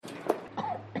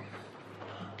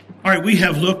All right, we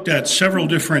have looked at several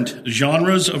different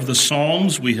genres of the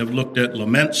Psalms. We have looked at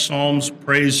lament psalms,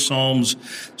 praise psalms,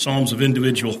 psalms of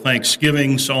individual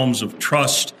thanksgiving, psalms of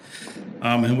trust,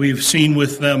 and we've seen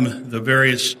with them the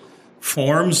various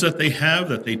forms that they have,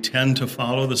 that they tend to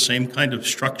follow the same kind of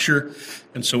structure.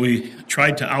 And so we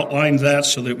tried to outline that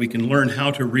so that we can learn how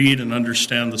to read and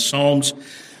understand the Psalms.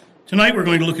 Tonight we're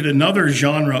going to look at another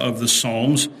genre of the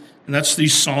Psalms, and that's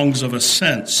these songs of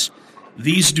ascents.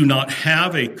 These do not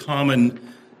have a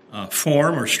common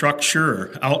form or structure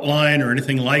or outline or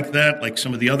anything like that, like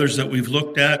some of the others that we've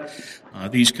looked at.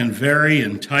 These can vary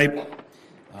in type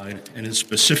and in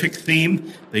specific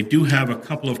theme. They do have a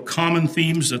couple of common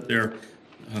themes that they're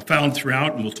found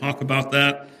throughout, and we'll talk about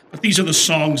that. But these are the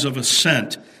songs of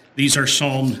ascent. These are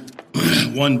Psalm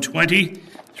 120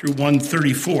 through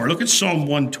 134. Look at Psalm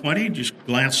 120. Just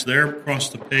glance there across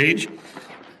the page.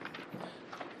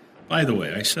 By the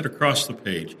way, I said across the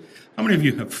page. How many of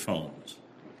you have phones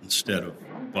instead of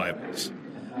Bibles?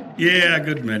 Yeah, a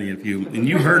good many of you. And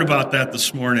you heard about that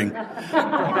this morning.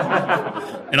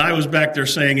 And I was back there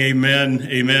saying amen,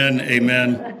 amen,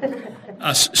 amen.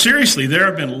 Seriously, there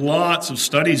have been lots of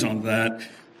studies on that.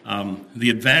 The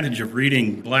advantage of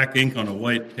reading black ink on a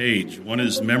white page. One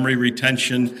is memory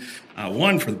retention.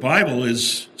 One for the Bible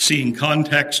is seeing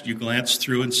context. You glance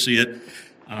through and see it.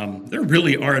 There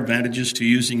really are advantages to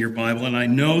using your Bible, and I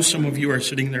know some of you are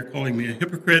sitting there calling me a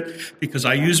hypocrite because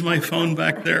I use my phone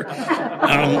back there.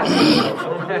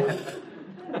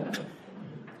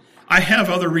 I have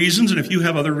other reasons, and if you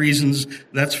have other reasons,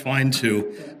 that's fine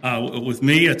too. With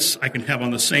me, I can have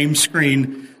on the same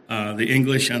screen the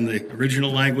English and the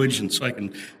original language, and so I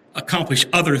can accomplish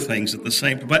other things at the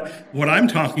same time. But what I'm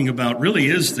talking about really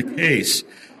is the case.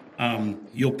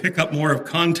 You'll pick up more of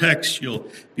context. You'll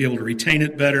be able to retain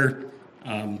it better.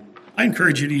 I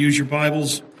encourage you to use your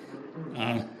Bibles,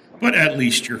 but at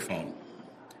least your phone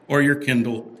or your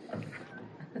Kindle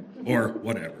or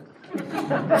whatever.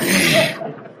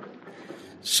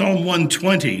 Psalm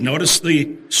 120, notice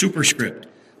the superscript,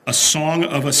 a song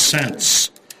of ascents.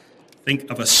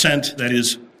 Think of ascent, that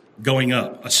is going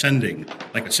up, ascending,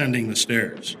 like ascending the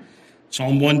stairs.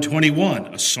 Psalm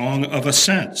 121, a song of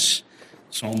ascents.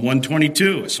 Psalm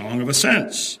 122, a song of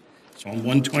ascents. Psalm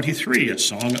 123, a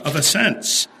song of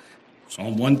ascents.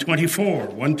 Psalm 124,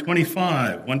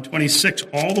 125, 126,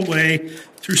 all the way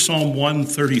through Psalm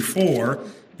 134.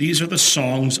 These are the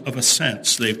songs of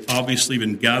ascents. They've obviously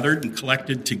been gathered and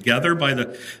collected together by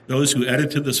those who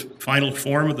edited this final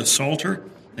form of the Psalter.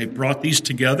 They brought these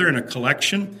together in a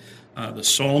collection. The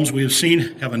Psalms we have seen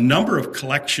have a number of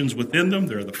collections within them.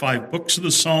 There are the 5 books of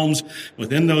the Psalms.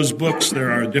 Within those books,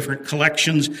 there are different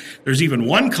collections. There's even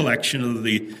one collection of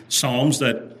the Psalms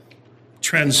that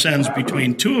transcends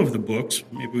between 2 of the books.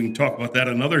 Maybe we can talk about that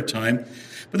another time.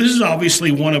 But this is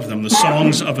obviously one of them, the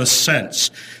Songs of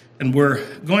Ascents. And we're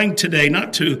going today,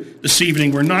 this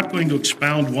evening, we're not going to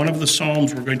expound one of the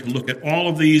Psalms. We're going to look at all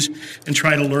of these and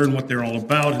try to learn what they're all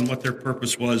about and what their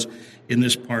purpose was in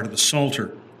this part of the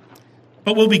Psalter.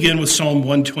 But we'll begin with Psalm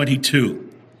 122.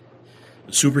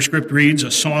 The superscript reads, a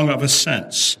song of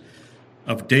ascents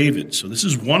of David. So this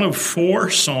is one of 4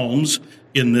 psalms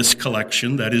in this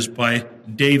collection that is by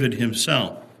David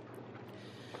himself.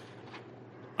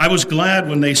 I was glad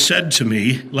when they said to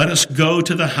me, let us go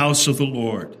to the house of the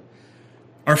Lord.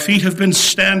 Our feet have been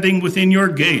standing within your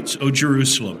gates, O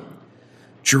Jerusalem.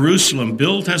 Jerusalem,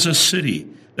 built as a city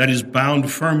that is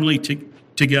bound firmly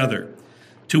together,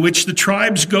 to which the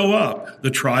tribes go up, the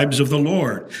tribes of the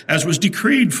Lord, as was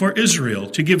decreed for Israel,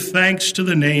 to give thanks to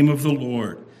the name of the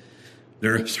Lord.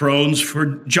 Their thrones for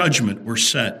judgment were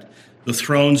set, the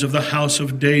thrones of the house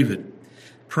of David.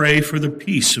 Pray for the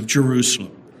peace of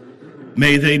Jerusalem.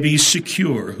 May they be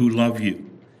secure who love you.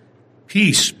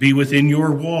 Peace be within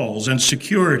your walls and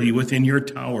security within your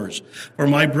towers. For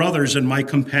my brothers and my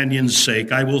companions'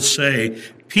 sake, I will say,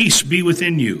 peace be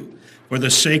within you. For the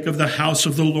sake of the house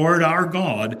of the Lord our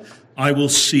God, I will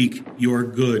seek your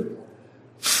good.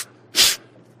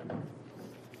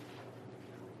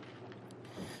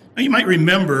 Now, you might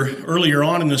remember earlier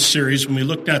on in this series when we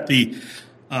looked at the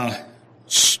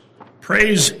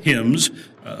praise hymns,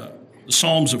 the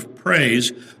Psalms of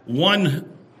Praise, one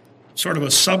sort of a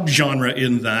subgenre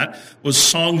in that was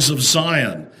Songs of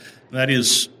Zion. That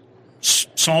is,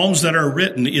 psalms that are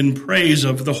written in praise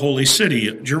of the holy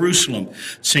city, Jerusalem,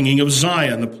 singing of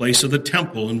Zion, the place of the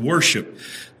temple and worship.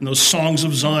 And those songs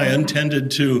of Zion tended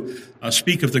to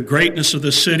speak of the greatness of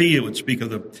the city. It would speak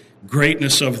of the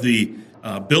greatness of the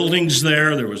buildings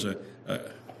there. There was a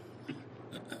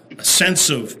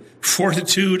sense of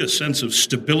fortitude, a sense of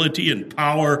stability and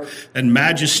power and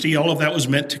majesty. All of that was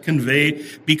meant to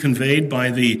be conveyed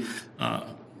by the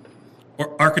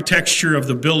architecture of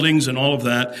the buildings and all of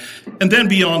that. And then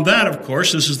beyond that, of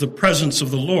course, this is the presence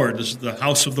of the Lord. This is the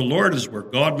house of the Lord. This is where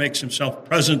God makes himself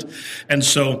present. And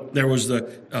so there was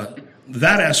that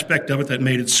aspect of it that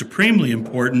made it supremely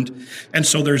important. And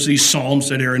so there's these psalms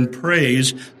that are in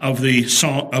praise of the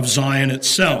song of Zion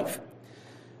itself.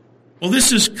 Well,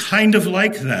 this is kind of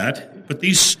like that, but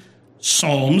these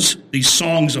psalms, these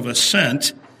songs of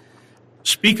ascent,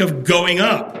 speak of going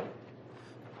up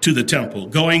to the temple,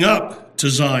 going up to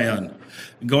Zion,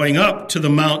 going up to the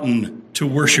mountain to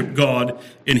worship God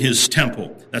in his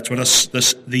temple. That's what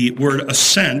the word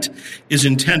ascent is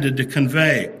intended to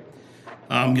convey.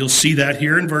 You'll see that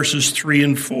here in verses 3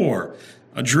 and 4.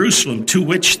 Jerusalem, to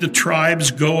which the tribes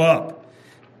go up.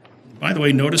 By the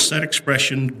way, notice that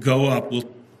expression, go up. We'll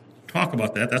talk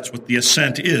about that. That's what the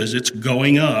ascent is. It's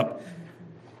going up.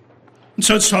 And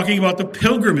so it's talking about the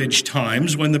pilgrimage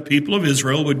times when the people of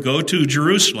Israel would go to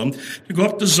Jerusalem to go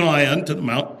up to Zion, to the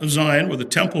Mount of Zion where the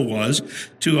temple was,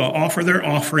 to offer their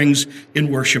offerings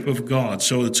in worship of God.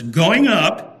 So it's going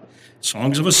up,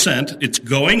 songs of ascent, it's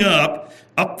going up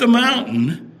the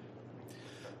mountain.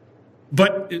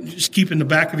 But just keep in the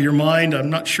back of your mind, I'm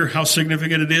not sure how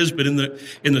significant it is, but in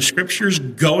the scriptures,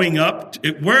 going up,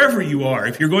 wherever you are,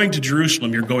 if you're going to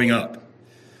Jerusalem, you're going up.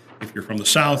 If you're from the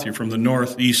south, you're from the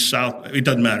north, east, south, it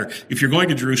doesn't matter. If you're going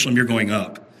to Jerusalem, you're going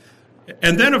up.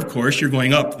 And then, of course, you're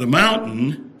going up the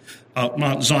mountain,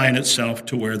 Mount Zion itself,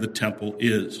 to where the temple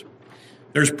is.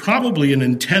 There's probably an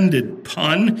intended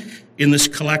pun in this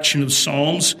collection of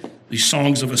psalms, these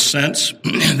songs of ascents.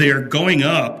 They are going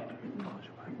up.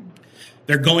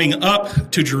 They're going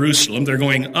up to Jerusalem. They're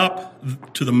going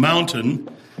up to the mountain.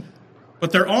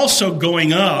 But they're also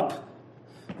going up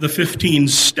the 15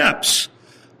 steps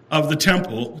of the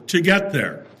temple to get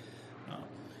there.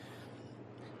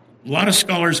 A lot of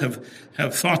scholars have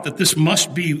thought that this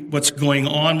must be what's going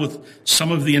on with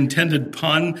some of the intended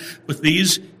pun with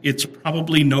these. It's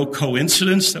probably no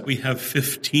coincidence that we have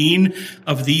 15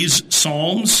 of these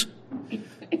psalms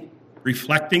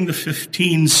reflecting the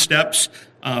 15 steps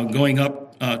going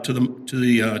up to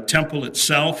the temple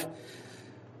itself.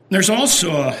 There's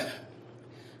also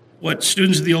what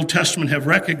students of the Old Testament have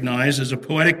recognized as a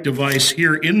poetic device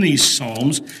here in these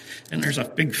psalms, and there's a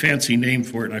big fancy name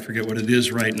for it, and I forget what it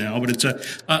is right now, but it's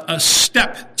a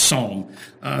step psalm.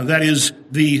 That is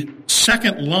the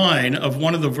second line of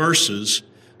one of the verses.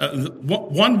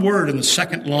 One word in the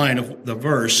second line of the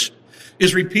verse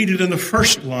is repeated in the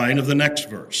first line of the next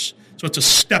verse. So it's a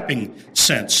stepping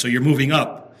sense, so you're moving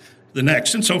up the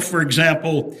next. And so, for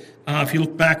example, if you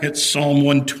look back at Psalm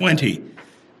 120,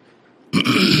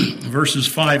 verses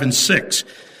 5 and 6,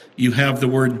 you have the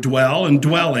word dwell and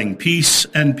dwelling, peace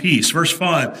and peace. Verse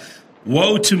 5,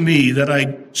 woe to me that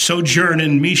I sojourn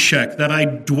in Meshech, that I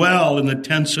dwell in the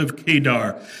tents of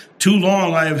Kedar. Too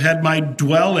long I have had my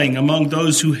dwelling among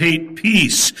those who hate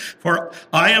peace. For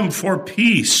I am for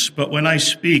peace, but when I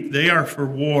speak, they are for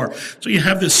war. So you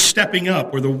have this stepping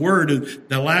up where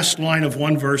the last line of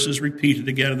one verse is repeated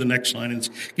again in the next line, and it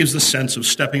gives the sense of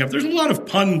stepping up. There's a lot of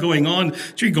pun going on.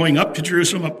 So you're going up to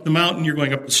Jerusalem, up the mountain, you're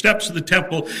going up the steps of the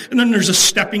temple, and then there's a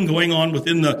stepping going on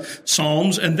within the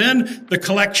Psalms. And then the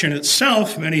collection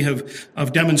itself, many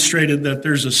have demonstrated that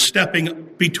there's a stepping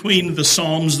between the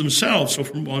Psalms themselves. So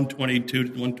from 122 to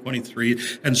 123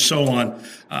 and so on.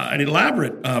 An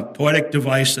elaborate poetic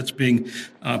device that's being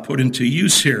put into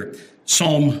use here.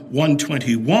 Psalm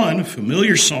 121,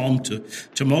 familiar psalm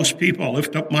to most people. I'll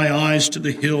lift up my eyes to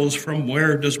the hills. From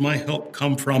where does my help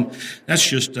come from? That's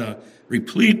just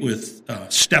replete with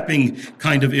stepping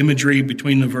kind of imagery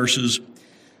between the verses.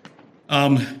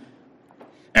 And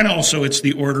also it's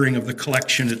the ordering of the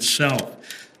collection itself.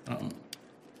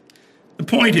 The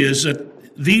point is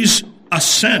that these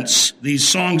ascents, these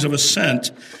songs of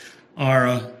ascent,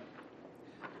 are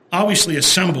obviously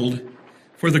assembled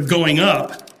for the going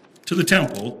up to the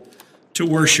temple to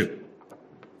worship.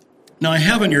 Now, I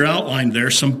have in your outline there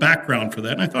some background for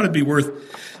that, and I thought it'd be worth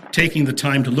taking the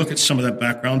time to look at some of that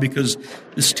background because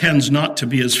this tends not to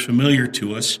be as familiar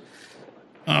to us.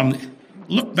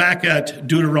 Look back at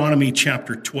Deuteronomy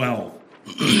chapter 12.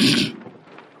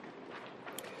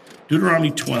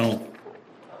 Deuteronomy 12.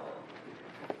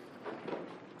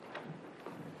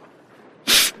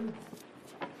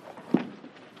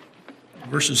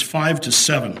 Verses 5 to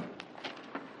 7.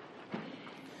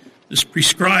 This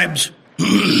prescribes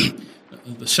the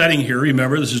setting here.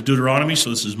 Remember, this is Deuteronomy, so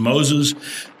this is Moses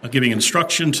giving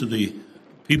instruction to the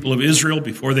people of Israel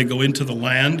before they go into the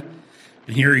land.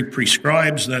 And here he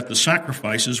prescribes that the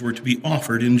sacrifices were to be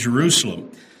offered in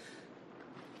Jerusalem.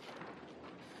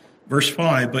 Verse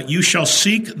 5, but you shall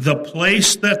seek the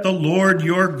place that the Lord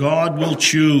your God will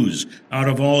choose out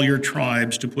of all your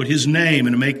tribes to put his name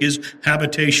and to make his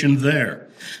habitation there.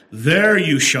 There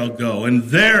you shall go, and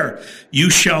there you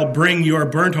shall bring your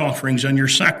burnt offerings and your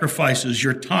sacrifices,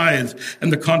 your tithe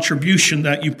and the contribution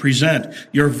that you present,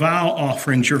 your vow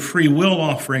offerings, your free will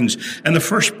offerings, and the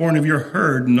firstborn of your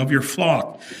herd and of your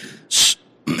flock.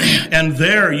 And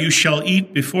there you shall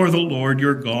eat before the Lord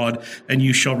your God, and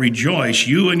you shall rejoice,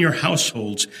 you and your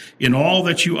households, in all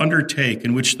that you undertake,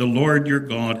 in which the Lord your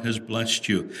God has blessed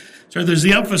you. So there's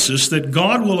the emphasis that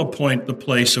God will appoint the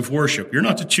place of worship. You're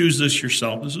not to choose this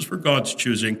yourself. This is for God's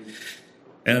choosing,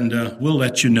 and we'll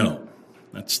let you know.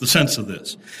 That's the sense of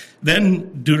this.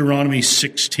 Then Deuteronomy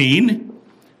 16,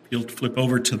 if you'll flip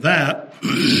over to that,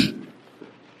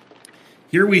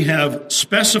 here we have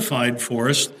specified for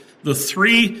us the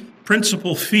three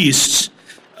principal feasts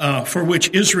for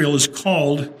which Israel is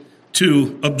called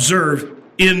to observe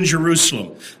in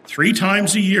Jerusalem. 3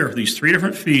 times a year, these 3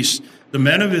 different feasts, the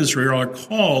men of Israel are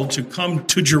called to come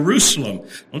to Jerusalem.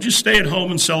 Don't just stay at home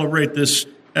and celebrate this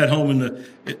at home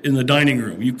in the dining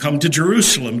room. You come to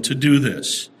Jerusalem to do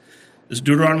this. As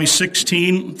Deuteronomy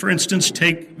 16, for instance,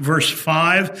 take verse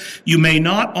 5. You may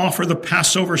not offer the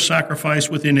Passover sacrifice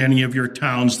within any of your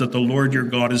towns that the Lord your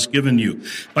God has given you,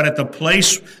 but at the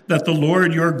place that the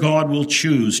Lord your God will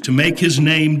choose to make his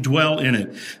name dwell in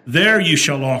it. There you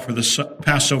shall offer the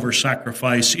Passover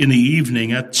sacrifice in the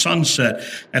evening at sunset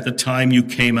at the time you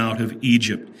came out of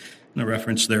Egypt. And the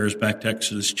reference there is back to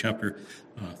Exodus chapter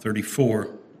 34.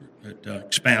 It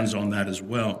expands on that as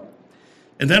well.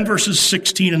 And then verses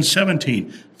 16 and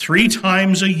 17, 3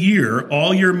 times a year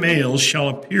all your males shall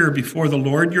appear before the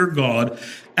Lord your God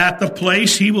at the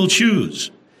place he will choose.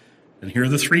 And here are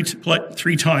the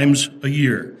three times a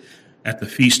year, at the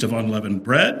Feast of Unleavened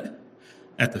Bread,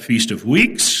 at the Feast of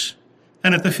Weeks,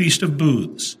 and at the Feast of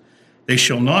Booths. They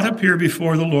shall not appear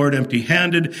before the Lord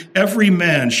empty-handed. Every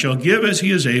man shall give as he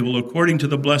is able, according to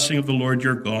the blessing of the Lord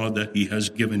your God that he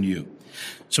has given you.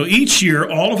 So each year,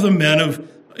 all of the men of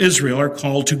Israel are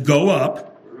called to go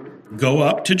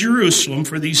up to Jerusalem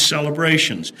for these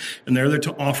celebrations. And they're there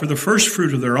to offer the first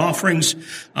fruit of their offerings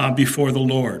before the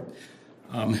Lord.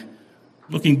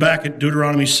 Looking back at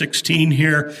Deuteronomy 16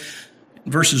 here,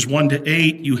 verses 1 to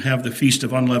 8, you have the Feast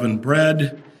of Unleavened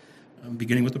Bread,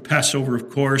 beginning with the Passover, of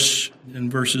course. In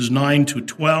verses 9 to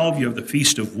 12, you have the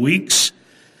Feast of Weeks,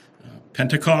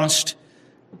 Pentecost.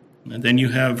 And then you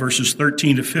have verses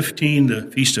 13 to 15, the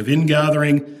Feast of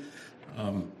Ingathering,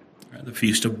 the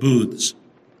Feast of Booths.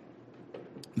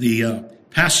 The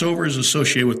Passover is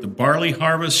associated with the barley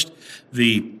harvest.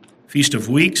 The Feast of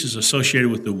Weeks is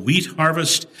associated with the wheat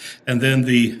harvest. And then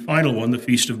the final one, the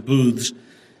Feast of Booths,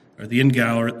 or the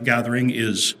Ingathering,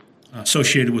 is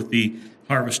associated with the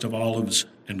harvest of olives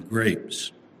and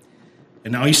grapes.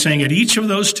 And now he's saying at each of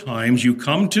those times, you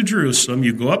come to Jerusalem,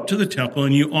 you go up to the temple,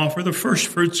 and you offer the first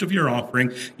fruits of your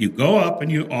offering. You go up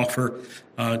and you offer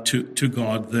to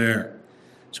God there.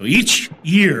 So each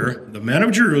year, the men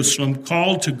of Jerusalem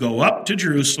called to go up to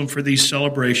Jerusalem for these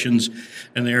celebrations,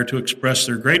 and they are to express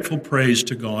their grateful praise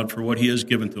to God for what he has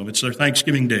given to them. It's their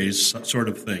Thanksgiving days sort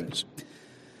of things.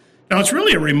 Now, it's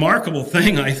really a remarkable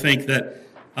thing, I think, that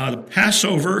the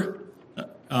Passover,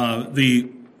 the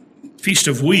Feast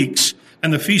of Weeks,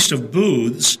 and the Feast of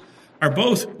Booths are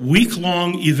both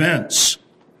week-long events.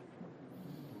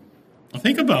 Now,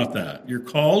 think about that. You're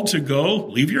called to go,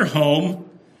 leave your home.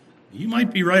 You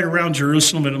might be right around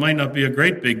Jerusalem, and it might not be a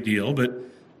great big deal, but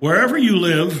wherever you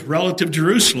live relative to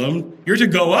Jerusalem, you're to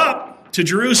go up to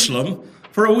Jerusalem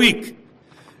for a week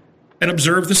and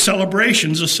observe the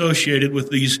celebrations associated with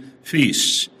these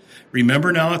feasts.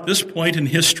 Remember now, at this point in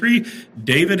history,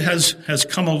 David has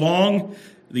come along.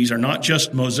 These are not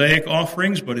just Mosaic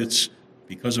offerings, but it's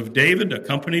because of David,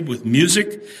 accompanied with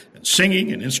music and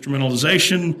singing and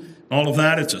instrumentalization, all of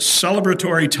that. It's a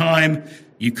celebratory time.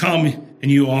 You come and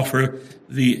you offer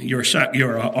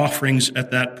your offerings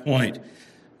at that point.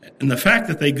 And the fact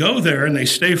that they go there and they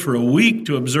stay for a week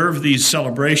to observe these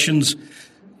celebrations,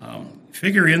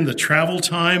 figure in the travel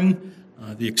time,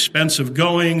 the expense of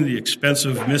going, the expense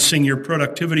of missing your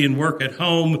productivity and work at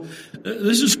home.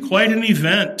 This is quite an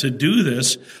event to do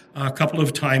this a couple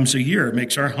of times a year. It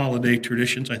makes our holiday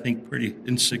traditions, I think, pretty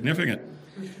insignificant.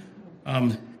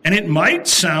 And it might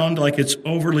sound like it's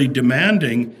overly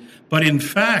demanding, but in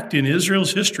fact, in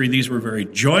Israel's history, these were very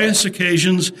joyous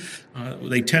occasions.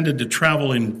 They tended to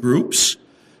travel in groups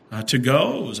to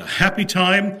go. It was a happy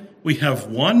time. We have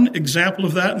one example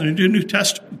of that in the New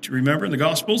Testament. Do you remember in the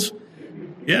Gospels?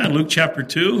 Yeah, Luke chapter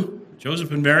 2, Joseph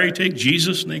and Mary take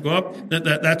Jesus and they go up.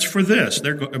 That's for this.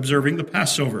 They're observing the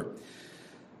Passover.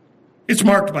 It's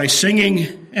marked by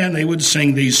singing, and they would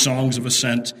sing these songs of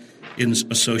ascent in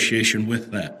association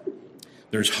with that.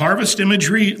 There's harvest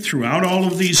imagery throughout all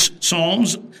of these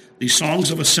psalms, these songs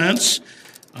of ascents.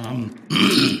 One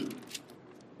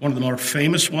of the more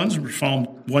famous ones, Psalm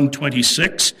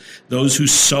 126, those who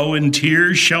sow in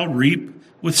tears shall reap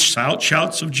with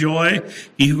shouts of joy.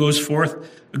 He who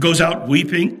goes out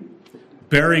weeping,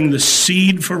 bearing the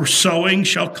seed for sowing,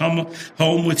 shall come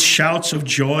home with shouts of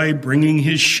joy, bringing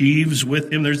his sheaves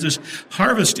with him. There's this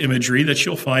harvest imagery that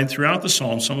you'll find throughout the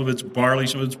Psalms. Some of it's barley,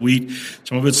 some of it's wheat,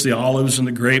 some of it's the olives and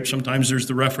the grapes. Sometimes there's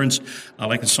the reference,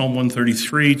 like in Psalm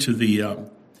 133, to the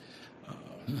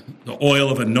oil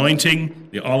of anointing,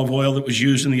 the olive oil that was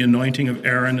used in the anointing of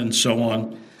Aaron, and so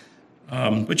on.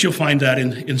 But you'll find that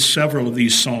in several of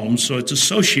these psalms. So it's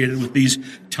associated with these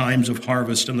times of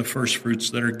harvest and the first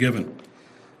fruits that are given.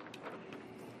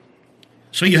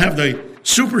 So you have the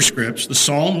superscripts, the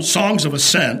songs of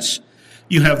ascents.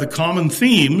 You have the common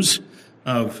themes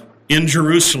of in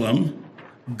Jerusalem,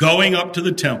 going up to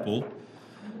the temple,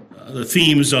 the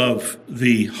themes of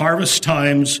the harvest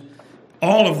times.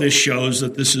 All of this shows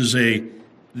that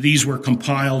these were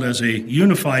compiled as a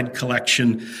unified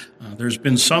collection. There's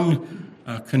been some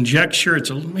conjecture, it's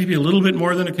maybe a little bit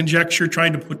more than a conjecture,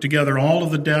 trying to put together all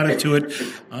of the data to it,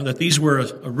 that these were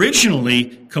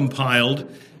originally compiled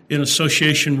in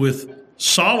association with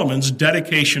Solomon's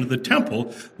dedication of the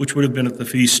temple, which would have been at the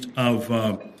Feast of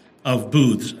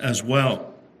Booths as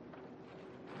well.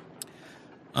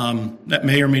 That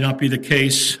may or may not be the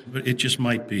case, but it just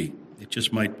might be. It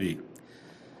just might be.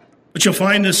 But you'll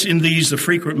find this in the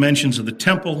frequent mentions of the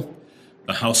temple,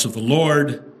 the house of the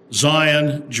Lord,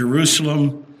 Zion,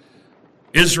 Jerusalem,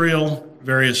 Israel,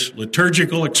 various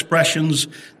liturgical expressions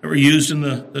that were used in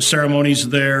the ceremonies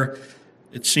there.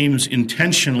 It seems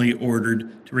intentionally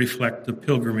ordered to reflect the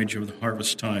pilgrimage of the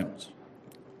harvest times.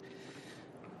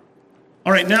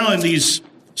 All right, now in these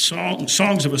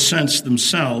songs of ascents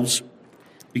themselves,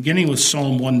 beginning with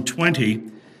Psalm 120,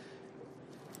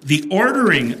 the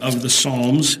ordering of the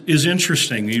Psalms is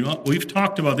interesting. We've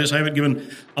talked about this. I haven't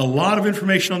given a lot of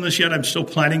information on this yet. I'm still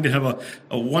planning to have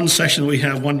a one session that we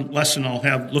have, one lesson I'll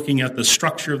have looking at the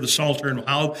structure of the Psalter and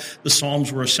how the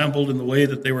Psalms were assembled and the way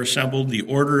that they were assembled, the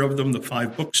order of them, the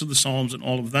 5 books of the Psalms and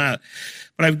all of that.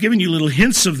 But I've given you little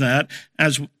hints of that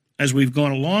as we've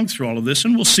gone along through all of this,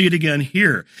 and we'll see it again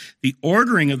here. The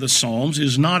ordering of the Psalms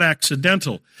is not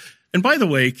accidental. And by the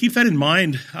way, keep that in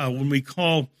mind when we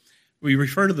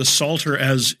refer to the Psalter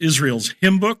as Israel's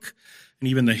hymn book, and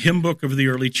even the hymn book of the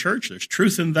early church. There's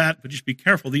truth in that, but just be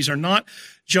careful. These are not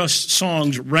just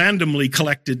songs randomly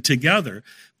collected together,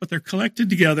 but they're collected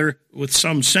together with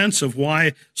some sense of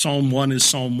why Psalm 1 is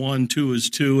Psalm 1, 2 is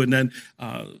 2, and then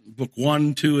book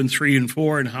 1, 2, and 3, and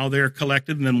 4, and how they're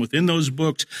collected. And then within those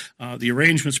books, the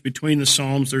arrangements between the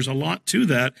Psalms, there's a lot to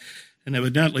that. And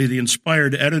evidently the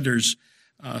inspired editors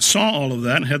saw all of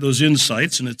that and had those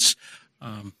insights, and it's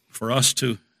for us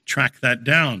to track that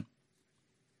down.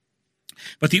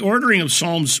 But the ordering of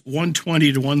Psalms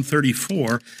 120 to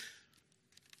 134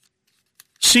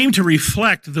 seem to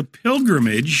reflect the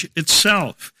pilgrimage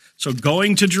itself. So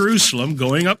going to Jerusalem,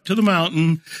 going up to the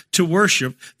mountain to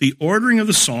worship, the ordering of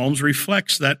the Psalms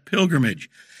reflects that pilgrimage.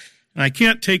 And I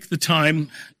can't take the time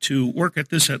to work at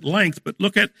this at length, but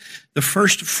look at the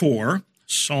first 4,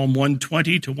 Psalm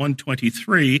 120 to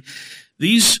 123.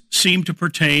 These seem to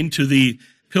pertain to the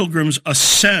pilgrim's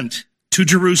ascent to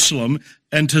Jerusalem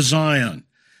and to Zion.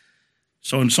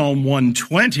 So in Psalm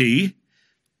 120,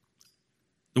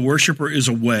 the worshiper is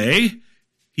away,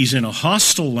 he's in a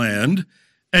hostile land,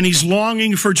 and he's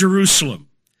longing for Jerusalem.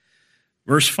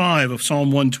 Verse 5 of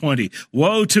Psalm 120,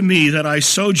 "Woe to me that I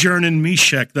sojourn in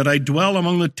Meshech, that I dwell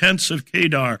among the tents of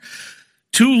Kedar.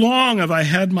 Too long have I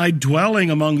had my dwelling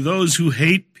among those who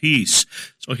hate peace."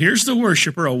 So here's the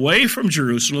worshiper away from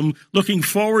Jerusalem, looking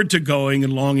forward to going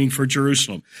and longing for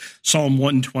Jerusalem. Psalm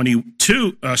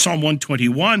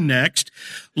 121 next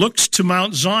looks to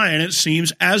Mount Zion, it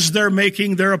seems, as they're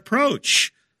making their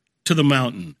approach to the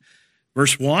mountain.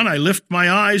 Verse 1, "I lift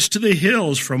my eyes to the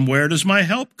hills. From where does my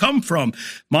help come from?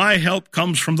 My help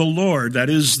comes from the Lord." That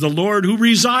is the Lord who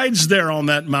resides there on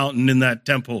that mountain in that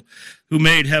temple, who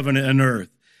made heaven and earth.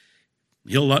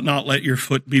 He'll not let your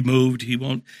foot be moved. He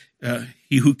won't.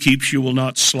 He who keeps you will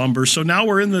not slumber. So now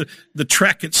we're in the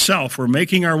trek itself. We're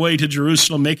making our way to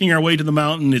Jerusalem, making our way to the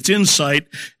mountain. It's in sight,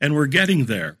 and we're getting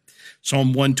there.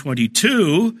 Psalm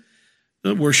 122,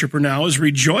 the worshiper now is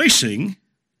rejoicing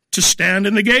to stand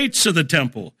in the gates of the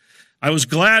temple. I was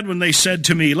glad when they said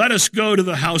to me, let us go to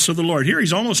the house of the Lord. Here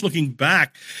he's almost looking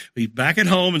back. He's back at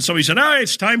home, and somebody said,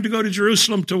 it's time to go to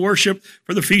Jerusalem to worship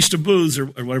for the Feast of Booths, or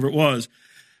whatever it was.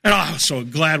 And I was so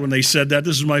glad when they said that.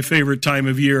 This is my favorite time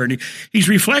of year. And he's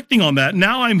reflecting on that.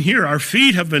 Now I'm here. Our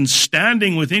feet have been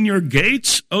standing within your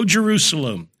gates, O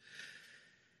Jerusalem.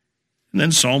 And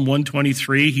then Psalm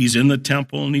 123, he's in the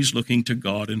temple and he's looking to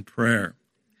God in prayer.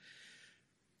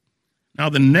 Now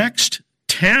the next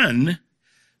 10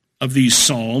 of these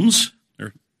psalms, there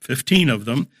are 15 of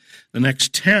them, the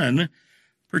next 10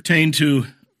 pertain to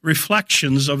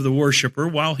reflections of the worshiper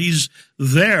while he's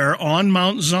there on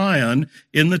Mount Zion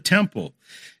in the temple.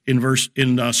 In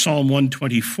Psalm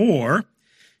 124,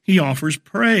 he offers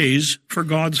praise for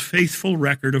God's faithful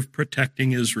record of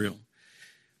protecting Israel.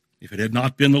 If it had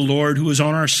not been the Lord who was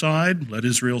on our side, let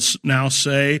Israel now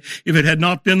say, if it had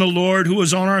not been the Lord who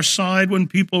was on our side when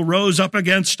people rose up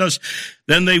against us,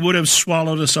 then they would have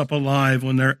swallowed us up alive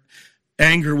when their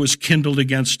anger was kindled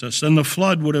against us. Then the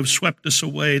flood would have swept us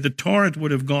away. The torrent would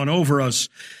have gone over us.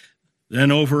 Then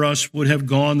over us would have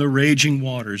gone the raging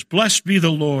waters. Blessed be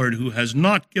the Lord who has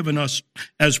not given us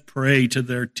as prey to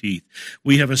their teeth.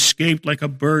 We have escaped like a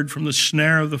bird from the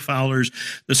snare of the fowlers.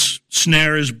 The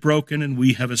snare is broken and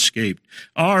we have escaped.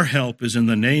 Our help is in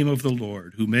the name of the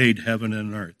Lord who made heaven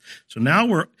and earth. So now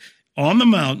we're on the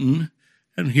mountain,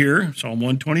 and here, Psalm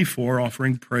 124,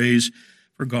 offering praise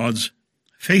for God's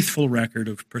faithful record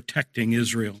of protecting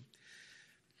Israel.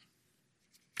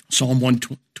 Psalm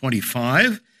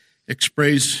 125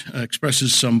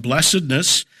 expresses some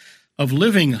blessedness of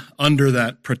living under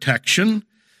that protection.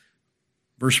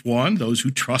 Verse 1, those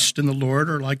who trust in the Lord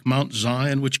are like Mount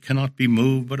Zion, which cannot be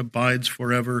moved but abides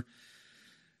forever.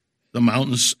 The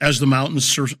mountains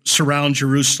surround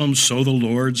Jerusalem, so the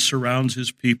Lord surrounds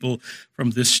his people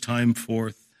from this time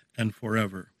forth and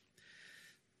forever.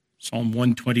 Psalm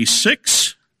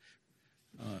 126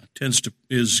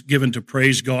 is given to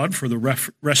praise God for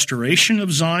the restoration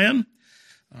of Zion,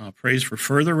 praise for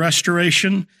further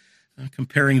restoration,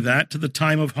 comparing that to the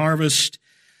time of harvest.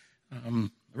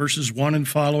 Verses 1 and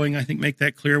following, I think, make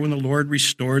that clear. When the Lord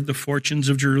restored the fortunes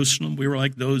of Jerusalem, we were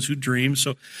like those who dream.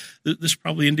 So this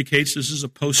probably indicates this is a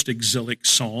post-exilic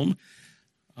psalm.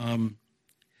 And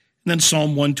then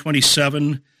Psalm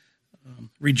 127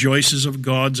 rejoices of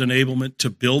God's enablement to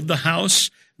build the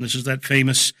house. And this is that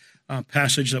famous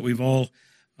passage that we've all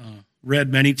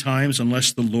read many times.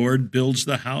 Unless the Lord builds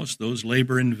the house, those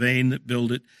labor in vain that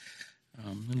build it.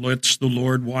 Unless the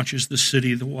Lord watches the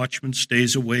city, the watchman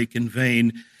stays awake in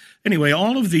vain. Anyway,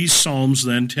 all of these psalms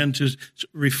then tend to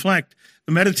reflect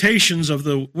the meditations of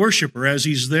the worshiper as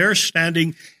he's there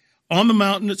standing on the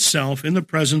mountain itself in the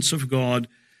presence of God,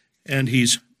 and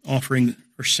he's offering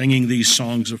or singing these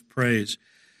songs of praise.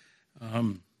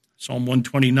 Psalm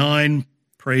 129,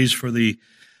 praise for the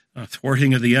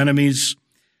thwarting of the enemies,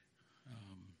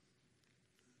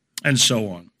 and so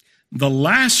on. The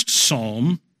last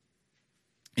psalm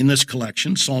in this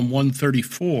collection, Psalm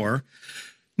 134,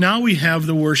 now we have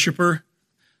the worshiper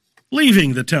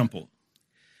leaving the temple,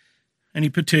 and he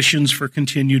petitions for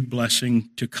continued blessing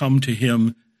to come to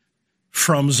him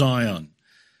from Zion.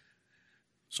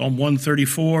 Psalm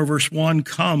 134, verse 1,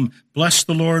 come, bless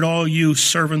the Lord, all you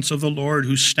servants of the Lord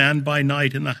who stand by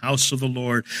night in the house of the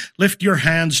Lord. Lift your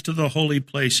hands to the holy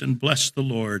place and bless the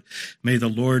Lord. May the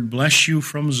Lord bless you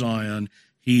from Zion,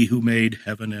 he who made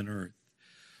heaven and earth.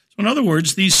 So in other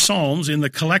words, these psalms, in the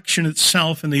collection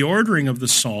itself and the ordering of the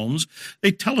psalms,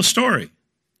 they tell a story.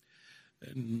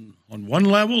 And on one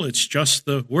level, it's just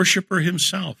the worshiper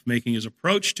himself making his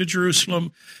approach to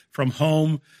Jerusalem from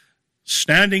home,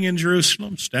 standing in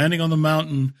Jerusalem, standing on the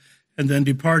mountain, and then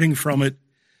departing from it,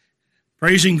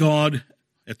 praising God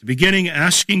at the beginning,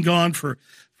 asking God for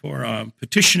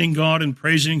petitioning God and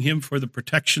praising him for the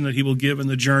protection that he will give in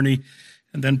the journey,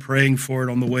 and then praying for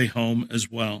it on the way home as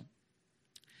well.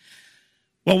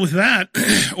 Well, with that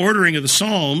ordering of the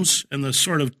Psalms and the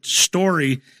sort of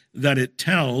story that it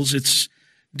tells, it's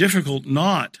difficult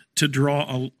not to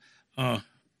draw a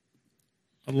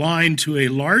line to a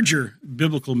larger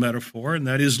biblical metaphor, and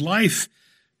that is life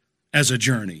as a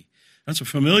journey. That's a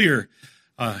familiar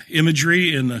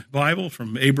imagery in the Bible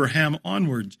from Abraham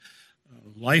onwards,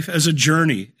 life as a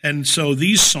journey. And so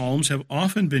these Psalms have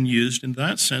often been used in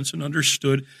that sense and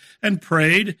understood and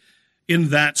prayed in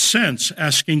that sense,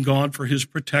 asking God for his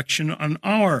protection on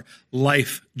our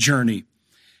life journey.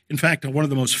 In fact, one of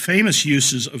the most famous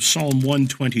uses of Psalm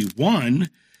 121,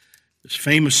 this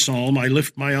famous psalm, I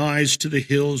lift my eyes to the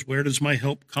hills, where does my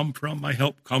help come from? My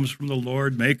help comes from the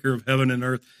Lord, maker of heaven and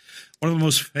earth. One of the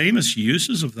most famous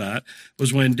uses of that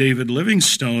was when David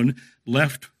Livingstone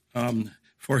left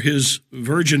for for his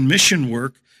virgin mission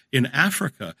work in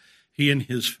Africa. He and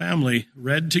his family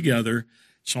read together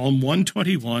Psalm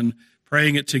 121,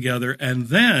 praying it together, and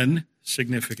then,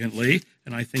 significantly,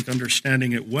 and I think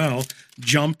understanding it well,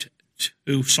 jumped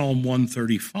to Psalm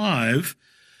 135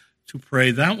 to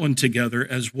pray that one together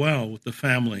as well with the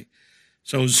family.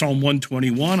 So Psalm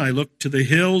 121, I look to the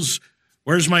hills.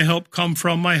 Where's my help come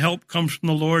from? My help comes from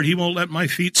the Lord. He won't let my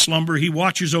feet slumber. He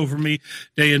watches over me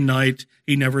day and night.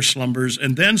 He never slumbers.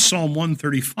 And then Psalm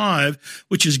 135,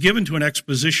 which is given to an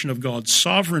exposition of God's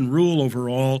sovereign rule over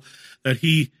all, that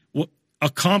he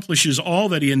accomplishes all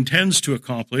that he intends to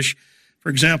accomplish. For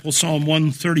example, Psalm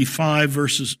 135,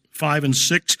 verses 5 and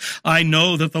 6, I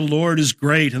know that the Lord is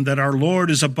great and that our Lord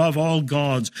is above all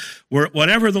gods.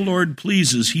 Whatever the Lord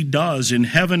pleases, he does in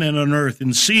heaven and on earth,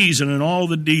 in seas and in all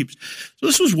the deeps. So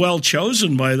this was well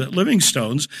chosen by the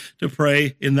Livingstones to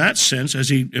pray in that sense as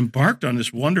he embarked on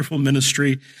this wonderful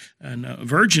ministry and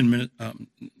virgin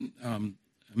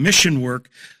mission work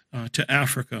to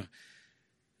Africa.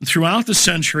 Throughout the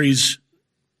centuries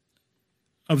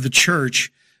of the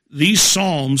church, these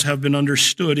psalms have been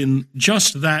understood in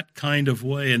just that kind of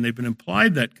way, and they've been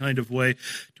applied that kind of way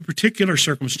to particular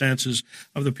circumstances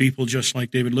of the people, just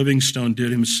like David Livingstone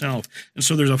did himself. And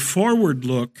so there's a forward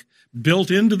look built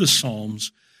into the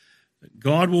psalms that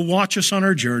God will watch us on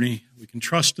our journey. We can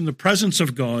trust in the presence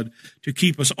of God to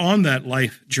keep us on that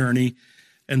life journey.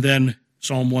 And then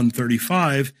Psalm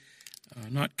 135,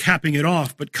 not capping it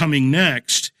off, but coming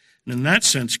next, and in that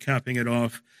sense capping it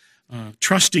off,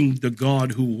 trusting the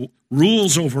God who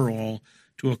rules over all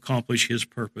to accomplish his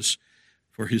purpose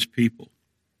for his people.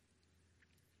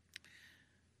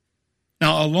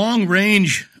 Now, a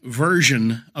long-range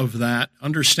version of that,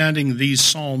 understanding these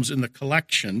psalms in the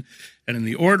collection and in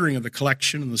the ordering of the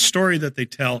collection and the story that they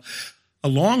tell, a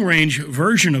long-range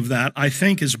version of that, I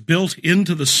think, is built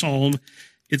into the psalm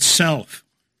itself.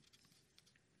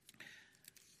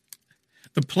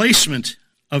 The placement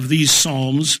of these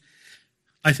psalms,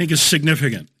 I think, is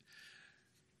significant.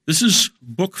 This is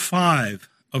book 5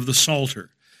 of the Psalter.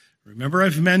 Remember,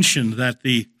 I've mentioned that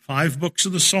the 5 books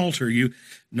of the Psalter, you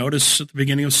notice at the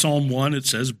beginning of Psalm 1, it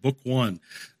says book 1.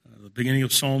 The beginning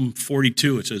of Psalm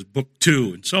 42, it says book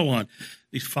 2, and so on.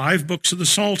 These 5 books of the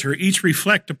Psalter each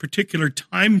reflect a particular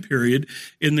time period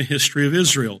in the history of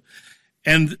Israel.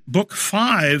 And book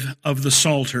 5 of the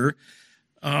Psalter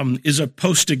is a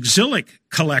post-exilic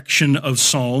collection of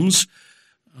psalms,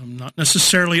 not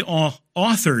necessarily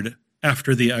authored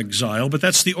after the exile, but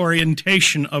that's the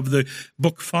orientation of the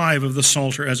book 5 of the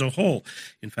Psalter as a whole.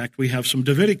 In fact, we have some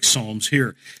Davidic psalms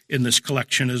here in this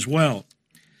collection as well.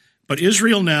 But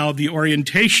Israel now, the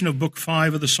orientation of book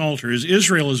 5 of the Psalter is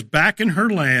Israel is back in her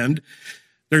land.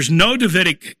 There's no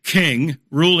Davidic king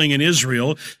ruling in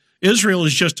Israel. Israel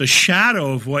is just a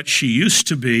shadow of what she used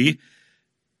to be,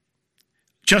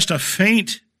 just a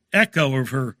faint echo of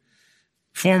her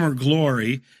former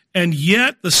glory, and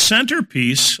yet the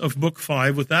centerpiece of book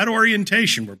 5 with that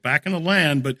orientation, we're back in the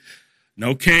land, but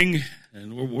no king,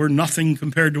 and we're nothing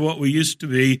compared to what we used to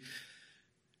be,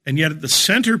 and yet at the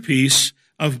centerpiece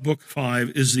of book 5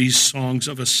 is these songs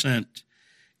of ascent,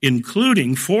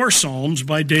 including 4 psalms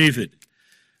by David.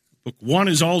 Book 1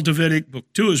 is all Davidic, book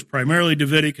 2 is primarily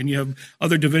Davidic, and you have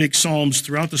other Davidic psalms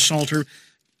throughout the Psalter.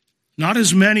 Not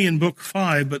as many in book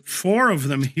 5, but 4 of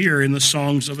them here in the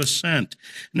songs of ascent.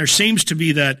 And there seems to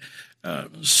be that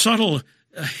subtle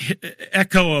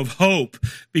echo of hope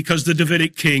because the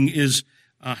Davidic king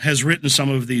has written some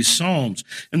of these psalms.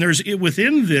 And there's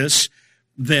within this,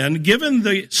 then, given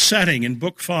the setting in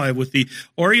book 5 with the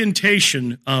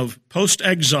orientation of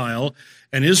post-exile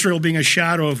and Israel being a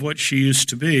shadow of what she used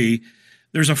to be,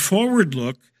 there's a forward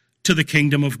look to the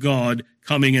kingdom of God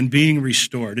coming and being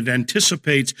restored. It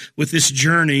anticipates with this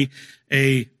journey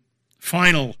a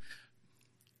final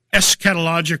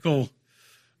eschatological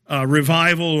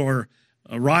revival or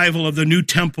arrival of the new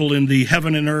temple in the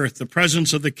heaven and earth, the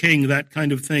presence of the king, that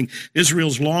kind of thing.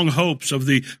 Israel's long hopes of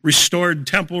the restored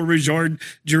temple, restored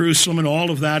Jerusalem, and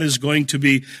all of that is going to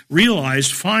be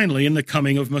realized finally in the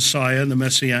coming of Messiah and the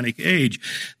Messianic age.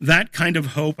 That kind of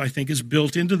hope, I think, is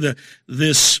built into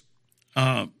these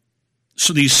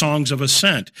songs of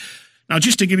ascent. Now,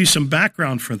 just to give you some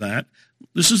background for that,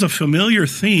 this is a familiar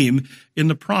theme in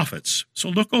the prophets. So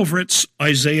look over at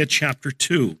Isaiah chapter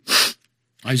 2.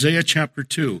 Isaiah chapter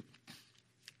 2.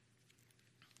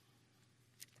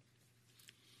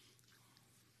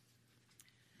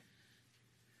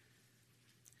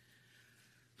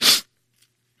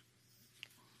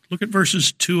 Look at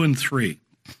verses 2 and 3.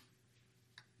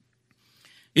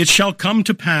 It shall come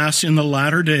to pass in the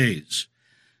latter days.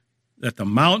 that the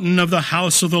mountain of the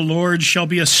house of the Lord shall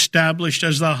be established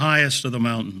as the highest of the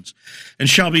mountains, and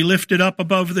shall be lifted up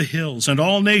above the hills, and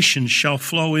all nations shall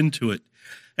flow into it.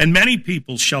 And many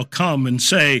people shall come and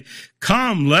say,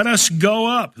 Come, let us go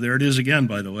up. There it is again,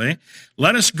 by the way.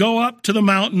 Let us go up to the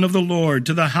mountain of the Lord,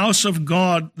 to the house of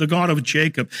God, the God of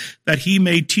Jacob, that he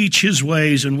may teach his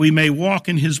ways, and we may walk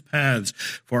in his paths.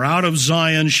 For out of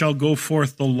Zion shall go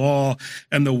forth the law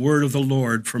and the word of the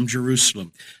Lord from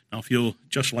Jerusalem. Now, if you'll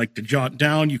just like to jot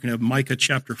down, you can have Micah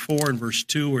chapter 4 and verse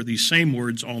 2, where these same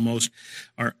words almost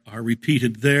are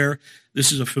repeated there.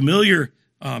 This is a familiar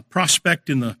prospect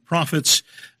in the prophets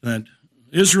that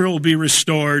Israel will be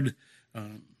restored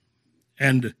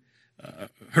and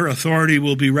her authority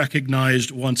will be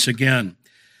recognized once again.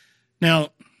 Now,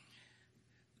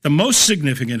 the most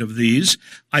significant of these,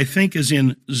 I think, is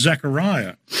in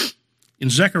Zechariah. In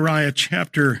Zechariah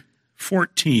chapter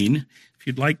 14, if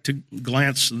you'd like to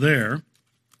glance there,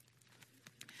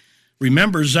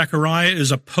 remember Zechariah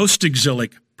is a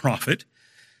post-exilic prophet,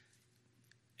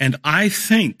 and I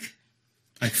think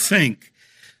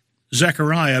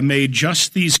Zechariah made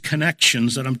just these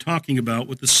connections that I'm talking about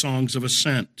with the Songs of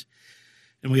Ascent.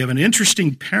 And we have an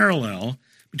interesting parallel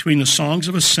between the Songs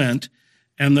of Ascent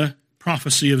and the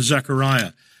prophecy of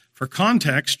Zechariah. For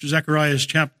context, Zechariah's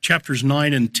chapters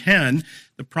 9 and 10,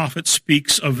 the prophet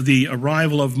speaks of the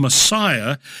arrival of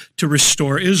Messiah to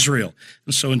restore Israel.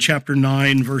 And so in chapter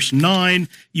 9, verse 9,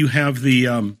 you have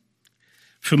the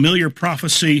familiar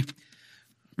prophecy,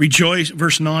 Rejoice,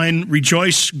 verse 9,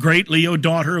 Rejoice greatly, O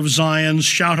daughter of Zion.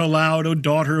 Shout aloud, O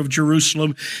daughter of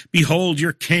Jerusalem. Behold,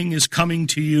 your king is coming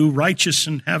to you. Righteous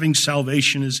and having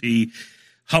salvation is he.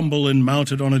 Humble and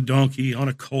mounted on a donkey, on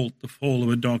a colt, the foal of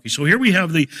a donkey. So here we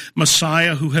have the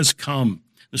Messiah who has come.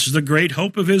 This is the great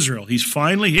hope of Israel. He's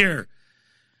finally here.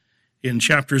 In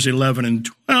chapters 11 and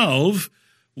 12,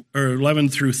 or 11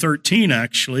 through 13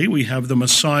 actually, we have the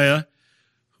Messiah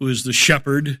who is the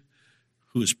shepherd,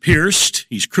 who is pierced,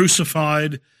 he's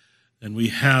crucified, and we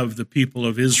have the people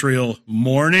of Israel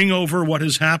mourning over what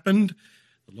has happened.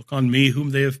 Look on me whom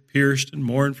they have pierced, and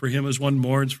mourn for him as one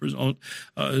mourns for his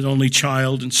only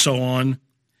child, and so on.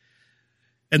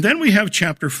 And then we have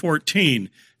chapter 14.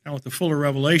 Now, with the fuller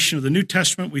revelation of the New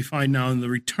Testament, we find now in the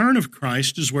return of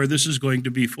Christ is where this is going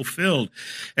to be fulfilled.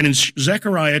 And in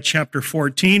Zechariah chapter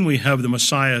 14, we have the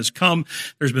Messiah has come.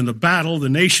 There's been the battle. The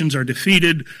nations are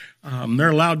defeated.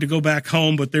 They're allowed to go back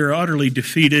home, but they're utterly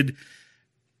defeated.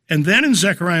 And then in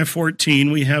Zechariah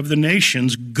 14, we have the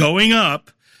nations going up.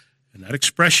 And that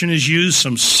expression is used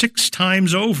some 6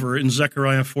 times over in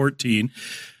Zechariah 14.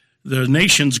 The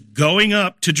nations going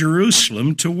up to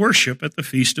Jerusalem to worship at the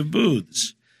Feast of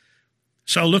Booths.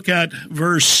 So look at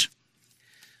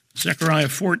Zechariah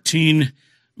 14,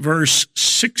 verse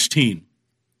 16.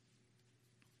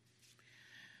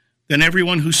 Then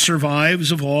everyone who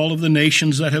survives of all of the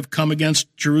nations that have come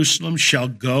against Jerusalem shall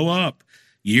go up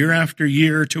year after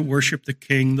year to worship the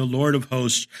King, the Lord of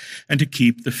hosts, and to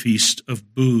keep the Feast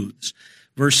of Booths.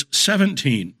 Verse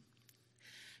 17.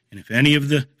 And if any of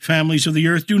the families of the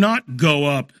earth do not go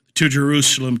up to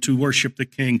Jerusalem to worship the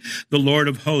King, the Lord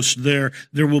of hosts, there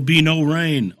will be no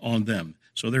rain on them.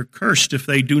 So they're cursed if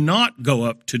they do not go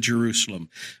up to Jerusalem.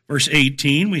 Verse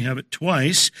 18, we have it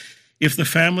twice. If the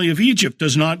family of Egypt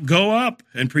does not go up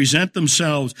and present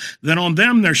themselves, then on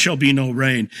them there shall be no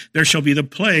rain. There shall be the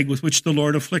plague with which the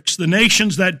Lord afflicts the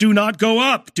nations that do not go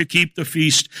up to keep the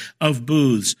Feast of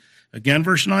Booths. Again,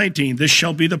 verse 19, this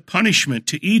shall be the punishment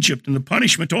to Egypt and the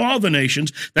punishment to all the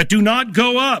nations that do not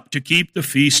go up to keep the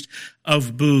Feast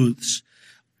of Booths.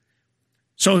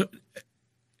 So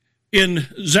in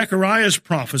Zechariah's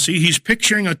prophecy, he's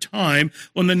picturing a time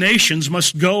when the nations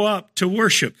must go up to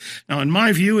worship. Now, in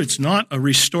my view, it's not a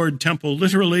restored temple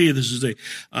literally. This is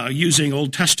using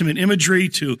Old Testament imagery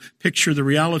to picture the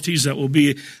realities that will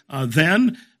be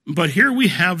then. But here we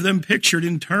have them pictured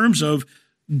in terms of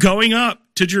going up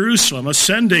to Jerusalem,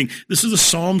 ascending. This is the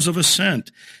Psalms of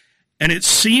Ascent. And it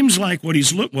seems like what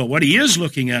he is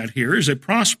looking at here is a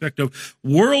prospect of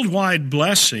worldwide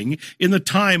blessing in the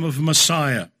time of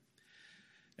Messiah.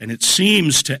 And it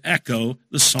seems to echo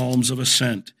the Psalms of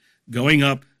Ascent, going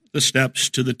up the steps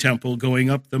to the temple, going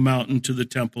up the mountain to the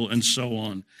temple, and so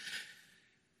on.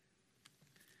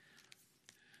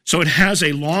 So it has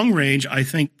a long-range, I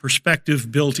think,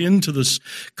 perspective built into this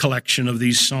collection of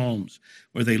these Psalms,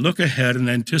 where they look ahead and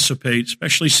anticipate,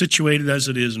 especially situated as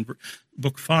it is in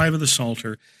Book 5 of the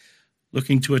Psalter,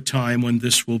 looking to a time when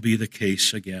this will be the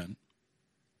case again.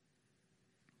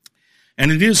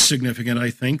 And it is significant, I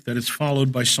think, that it's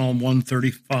followed by Psalm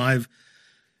 135,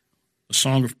 a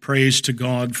song of praise to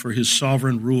God for his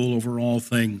sovereign rule over all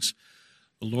things.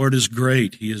 The Lord is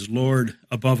great. He is Lord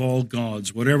above all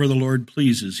gods. Whatever the Lord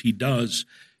pleases, he does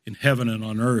in heaven and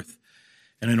on earth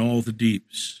and in all the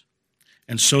deeps.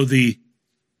 And so the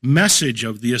message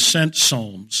of the Ascent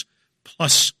Psalms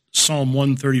plus Psalm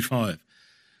 135,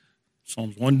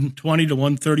 Psalms 120 to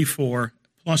 134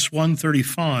 plus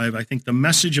 135, I think the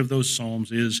message of those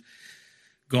Psalms is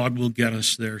God will get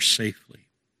us there safely.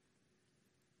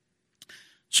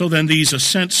 So then these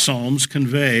Ascent Psalms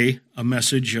convey a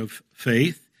message of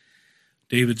faith.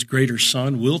 David's greater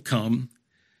son will come,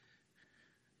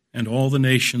 and all the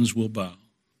nations will bow.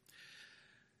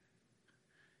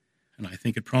 And I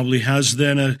think it probably has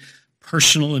then a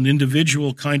personal and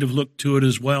individual kind of look to it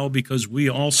as well, because we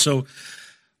also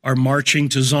are marching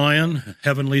to Zion,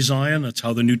 heavenly Zion. That's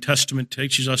how the New Testament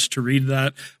teaches us to read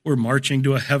that. We're marching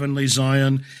to a heavenly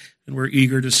Zion, and we're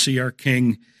eager to see our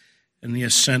King. And the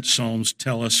Ascent Psalms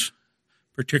tell us,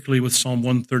 particularly with Psalm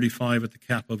 135 at the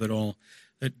cap of it all,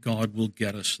 that God will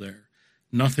get us there.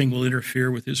 Nothing will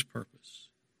interfere with his purpose.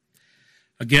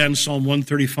 Again, Psalm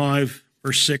 135,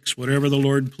 verse 6, whatever the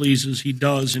Lord pleases, he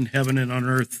does in heaven and on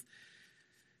earth,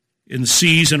 in the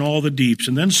seas and all the deeps.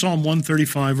 And then Psalm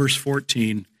 135, verse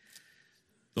 14,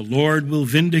 the Lord will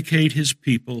vindicate his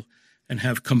people and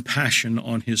have compassion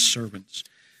on his servants.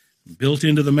 Built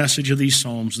into the message of these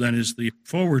Psalms, then, is the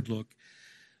forward look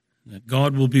that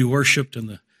God will be worshipped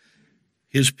and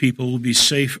his people will be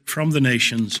safe from the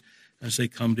nations as they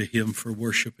come to him for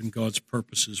worship, and God's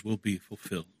purposes will be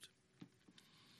fulfilled.